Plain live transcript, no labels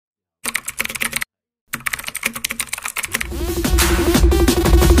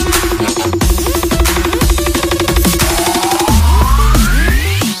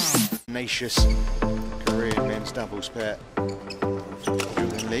ferocious Korean men's doubles pair.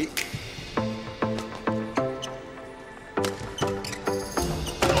 Julian Lee.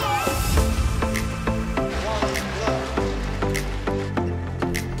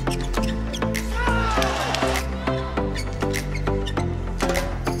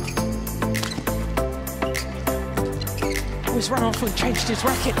 He's run off and changed his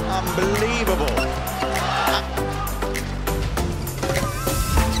racket. Unbelievable.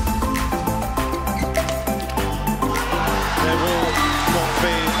 There will not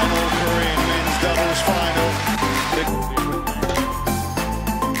be an all-Korean men's doubles final.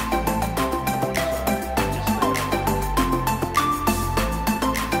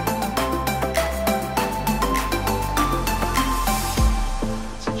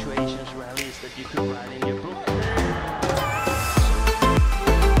 Situations, rallies that you could write in your book.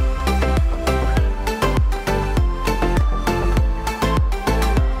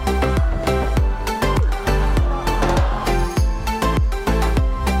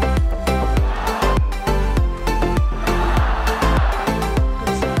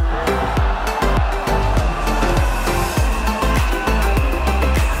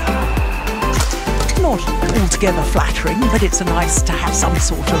 Not altogether flattering, but it's nice to have some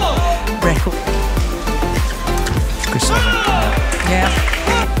sort of record. Yeah.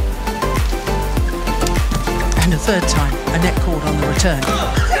 And a third time, a net cord on the return.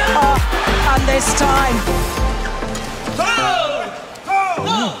 And this time.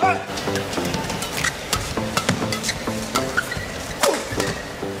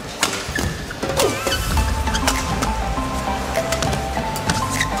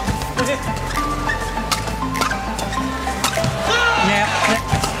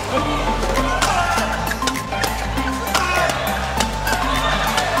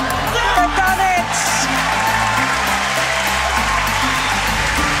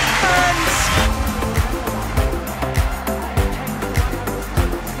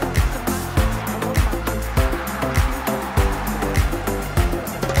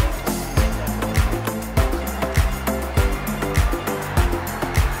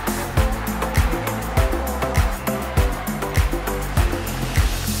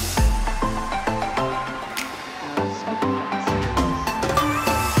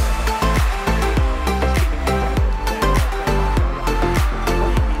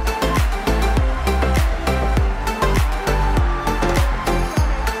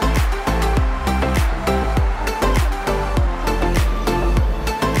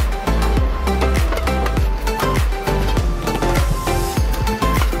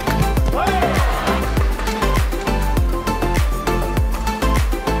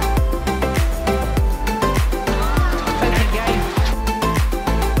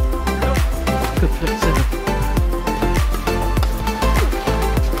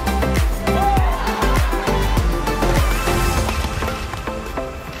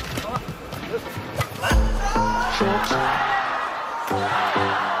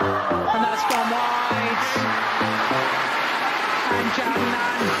 And that's gone wide. And Jagnan.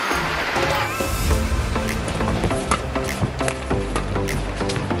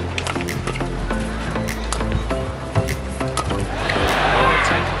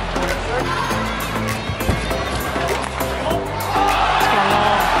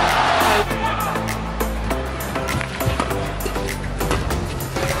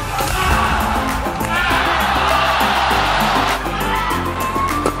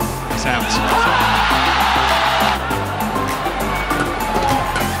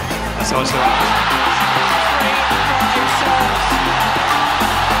 That's also out.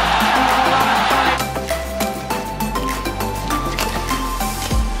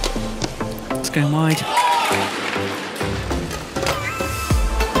 It's going wide.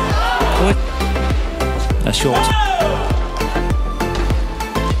 That's short.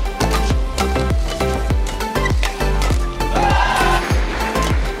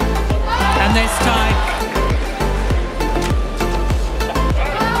 And this time.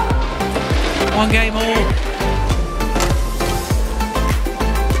 One game all.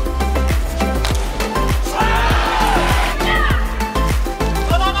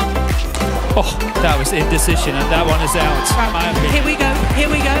 Oh, that was indecision, and that one is out. Here we go, here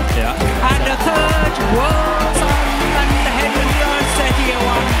we go. Yeah. And a third was on, and the head was yours, Sergio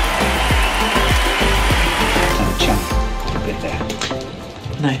one. Have a chance to get there.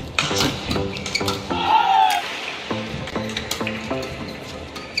 No.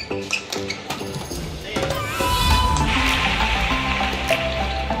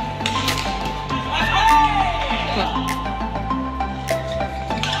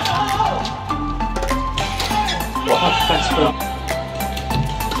 Thanks for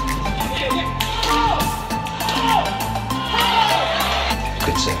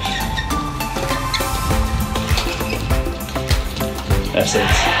Good serve. That's it.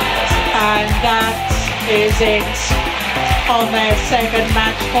 And that is it on their second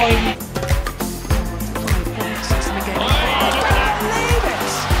match point.